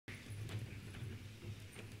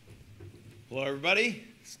Hello, everybody.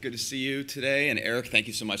 It's good to see you today. And Eric, thank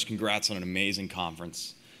you so much. Congrats on an amazing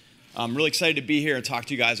conference. I'm really excited to be here and talk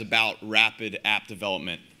to you guys about rapid app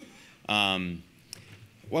development. I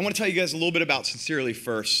want to tell you guys a little bit about Sincerely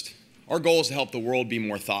first. Our goal is to help the world be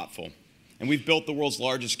more thoughtful. And we've built the world's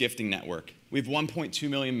largest gifting network. We have 1.2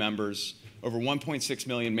 million members, over 1.6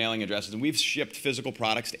 million mailing addresses, and we've shipped physical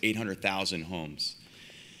products to 800,000 homes.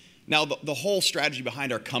 Now, the whole strategy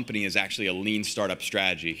behind our company is actually a lean startup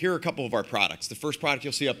strategy. Here are a couple of our products. The first product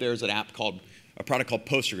you'll see up there is a product called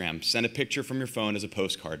Postergram. Send a picture from your phone as a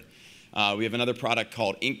postcard. We have another product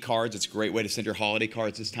called Ink Cards. It's a great way to send your holiday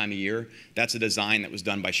cards this time of year. That's a design that was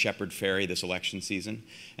done by Shepard Fairey this election season.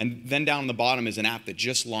 And then down on the bottom is an app that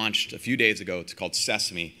just launched a few days ago. It's called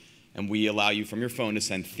Sesame. And we allow you from your phone to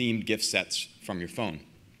send themed gift sets from your phone.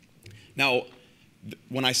 Now,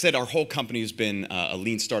 when I said our whole company has been a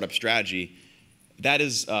lean startup strategy, that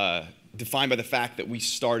is defined by the fact that we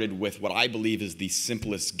started with what I believe is the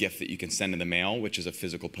simplest gift that you can send in the mail, which is a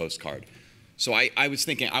physical postcard. So I was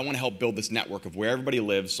thinking, I want to help build this network of where everybody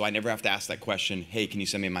lives, so I never have to ask that question, hey, can you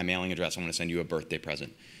send me my mailing address? I want to send you a birthday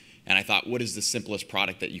present. And I thought, what is the simplest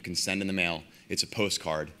product that you can send in the mail? It's a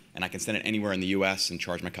postcard, and I can send it anywhere in the US and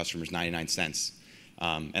charge my customers 99 cents.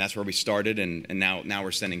 And that's where we started, and now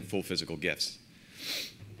we're sending full physical gifts.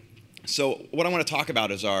 So what I want to talk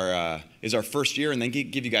about is our first year, and then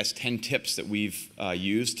give you guys 10 tips that we've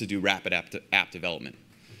used to do rapid app development.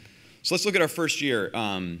 So let's look at our first year.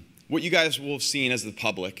 What you guys will have seen as the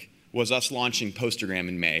public was us launching Postergram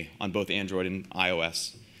in May on both Android and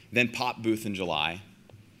iOS, then Pop Booth in July.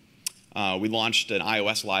 We launched an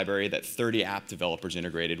iOS library that 30 app developers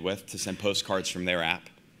integrated with to send postcards from their app.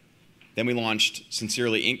 Then we launched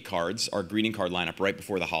Sincerely Ink Cards, our greeting card lineup, right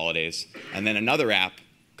before the holidays. And then another app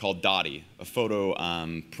called Dottie, a photo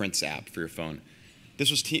prints app for your phone.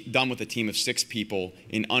 This was done with a team of 6 people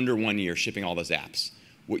in under 1 year, shipping all those apps.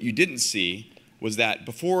 What you didn't see was that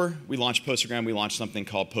before we launched Postergram, we launched something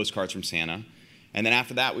called Postcards from Santa. And then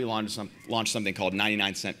after that, we launched something called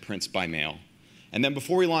 99-cent prints by mail. And then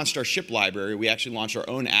before we launched our ship library, we actually launched our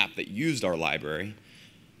own app that used our library.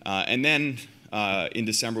 And then in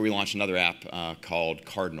December, we launched another app called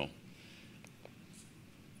Cardinal.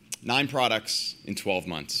 9 products in 12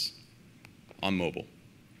 months on mobile.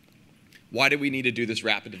 Why did we need to do this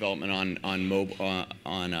rapid development on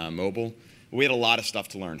mobile? We had a lot of stuff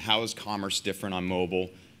to learn. How is commerce different on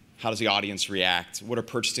mobile? How does the audience react? What are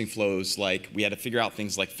purchasing flows like? We had to figure out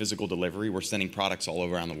things like physical delivery. We're sending products all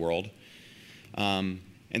around the world. And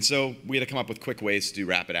so we had to come up with quick ways to do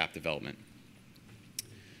rapid app development.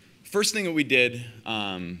 First thing that we did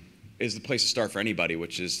is the place to start for anybody,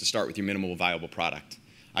 which is to start with your minimal viable product.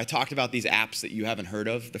 I talked about these apps that you haven't heard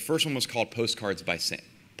of. The first one was called Postcards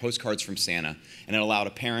from Santa, and it allowed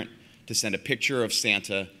a parent to send a picture of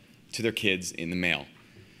Santa to their kids in the mail.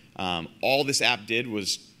 All this app did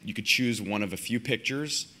was you could choose one of a few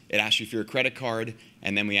pictures. It asked you for your credit card,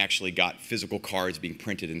 and then we actually got physical cards being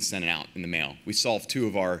printed and sent out in the mail. We solved 2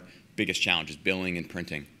 of our biggest challenges, billing and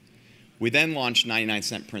printing. We then launched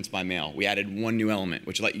 99-cent prints by mail. We added one new element,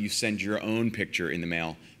 which let you send your own picture in the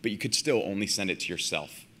mail, but you could still only send it to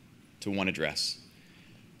yourself, to one address.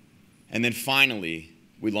 And then finally,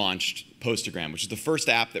 we launched Postergram, which is the first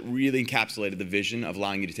app that really encapsulated the vision of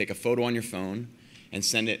allowing you to take a photo on your phone and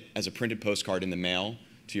send it as a printed postcard in the mail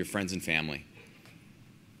to your friends and family.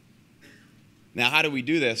 Now, how did we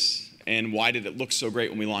do this, and why did it look so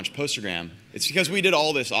great when we launched Postergram? It's because we did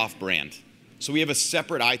all this off-brand. So we have a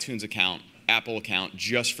separate iTunes account, Apple account,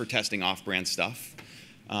 just for testing off-brand stuff,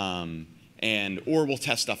 or we'll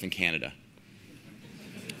test stuff in Canada.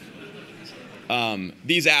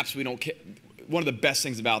 These apps, we don't care. One of the best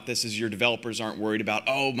things about this is your developers aren't worried about,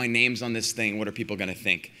 oh, my name's on this thing, what are people going to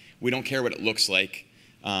think? We don't care what it looks like.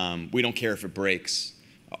 We don't care if it breaks.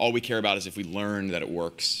 All we care about is if we learn that it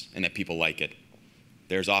works and that people like it.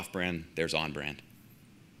 There's off-brand, there's on-brand.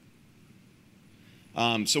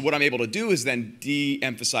 So what I'm able to do is then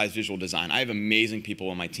de-emphasize visual design. I have amazing people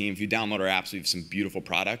on my team. If you download our apps, we have some beautiful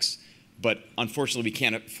products. But unfortunately, we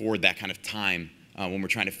can't afford that kind of time when we're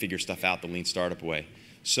trying to figure stuff out the lean startup way.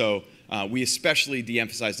 So we especially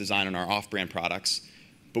de-emphasize design on our off-brand products.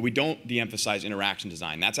 But we don't de-emphasize interaction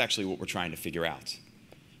design. That's actually what we're trying to figure out.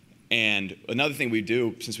 And another thing we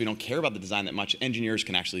do, since we don't care about the design that much, engineers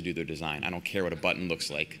can actually do their design. I don't care what a button looks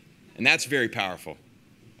like. And that's very powerful.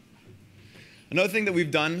 Another thing that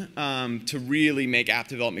we've done to really make app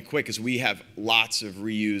development quick is we have lots of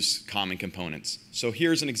reused common components. So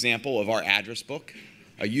here's an example of our address book,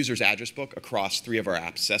 a user's address book across 3 of our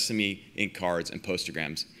apps, Sesame, Ink Cards, and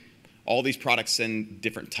Postergrams. All these products send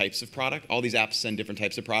different types of product. All these apps send different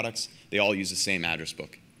types of products. They all use the same address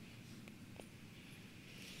book.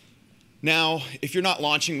 Now, if you're not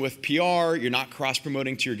launching with PR, you're not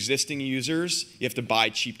cross-promoting to your existing users, you have to buy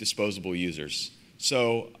cheap disposable users.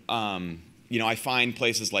 So, I find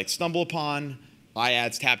places like StumbleUpon,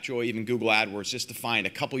 iAds, Tapjoy, even Google AdWords, just to find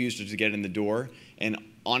a couple users to get in the door. And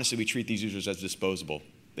honestly, we treat these users as disposable.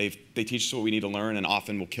 They teach us what we need to learn, and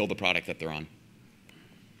often will kill the product that they're on.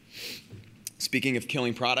 Speaking of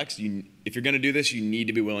killing products, if you're going to do this, you need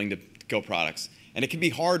to be willing to kill products. And it can be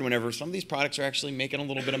hard whenever some of these products are actually making a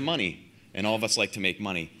little bit of money. And all of us like to make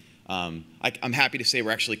money. I'm happy to say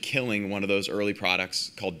we're actually killing one of those early products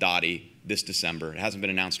called Dottie this December. It hasn't been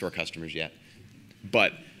announced to our customers yet.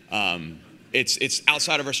 But it's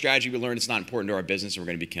outside of our strategy. We learned it's not important to our business, and we're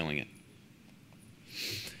going to be killing it.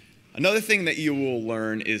 Another thing that you will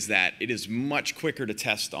learn is that it is much quicker to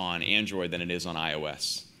test on Android than it is on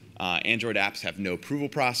iOS. Android apps have no approval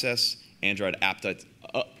process. Android app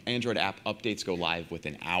updates go live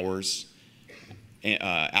within hours.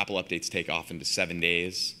 Apple updates take often to 7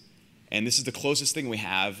 days. And this is the closest thing we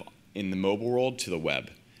have in the mobile world to the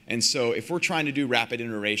web. And so if we're trying to do rapid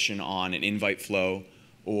iteration on an invite flow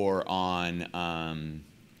or on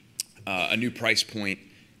a new price point,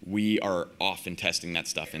 we are often testing that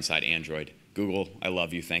stuff inside Android. Google, I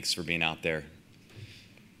love you. Thanks for being out there.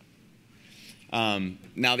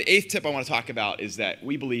 Now, the 8th tip I want to talk about is that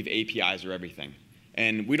we believe APIs are everything.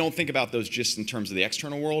 And we don't think about those just in terms of the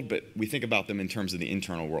external world, but we think about them in terms of the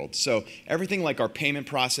internal world. So everything like our payment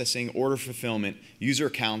processing, order fulfillment, user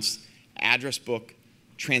accounts, address book,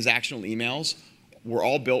 transactional emails, were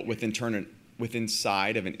all built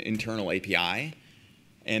inside of an internal API.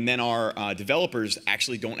 And then our developers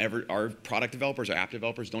actually our product developers, our app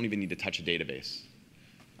developers don't even need to touch a database.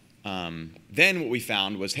 Then what we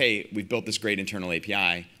found was, hey, we've built this great internal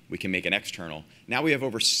API. We can make it external. Now we have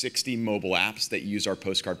over 60 mobile apps that use our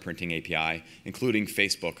postcard printing API, including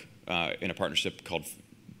Facebook in a partnership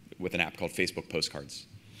with an app called Facebook Postcards.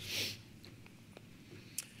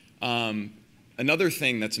 Another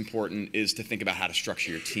thing that's important is to think about how to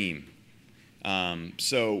structure your team.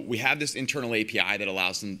 So we have this internal API that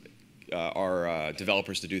allows our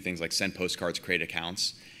developers to do things like send postcards, create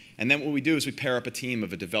accounts. And then what we do is we pair up a team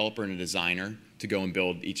of a developer and a designer to go and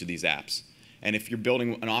build each of these apps. And if you're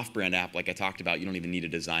building an off-brand app, like I talked about, you don't even need a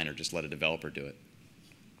designer. Just let a developer do it.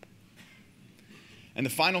 And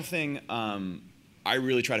the final thing I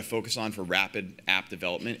really try to focus on for rapid app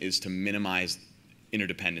development is to minimize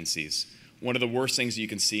interdependencies. One of the worst things you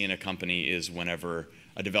can see in a company is whenever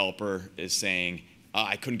a developer is saying,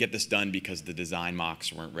 I couldn't get this done because the design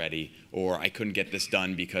mocks weren't ready, or I couldn't get this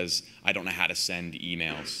done because I don't know how to send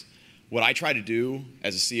emails. What I try to do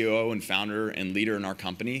as a COO and founder and leader in our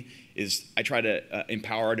company is I try to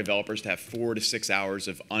empower our developers to have 4 to 6 hours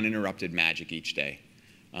of uninterrupted magic each day.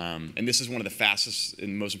 And this is one of the fastest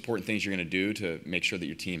and most important things you're going to do to make sure that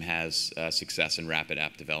your team has success in rapid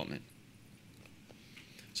app development.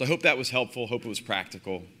 So I hope that was helpful. Hope it was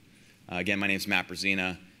practical. Again, my name is Matt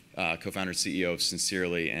Brezina, co-founder and CEO of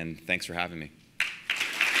Sincerely, and thanks for having me.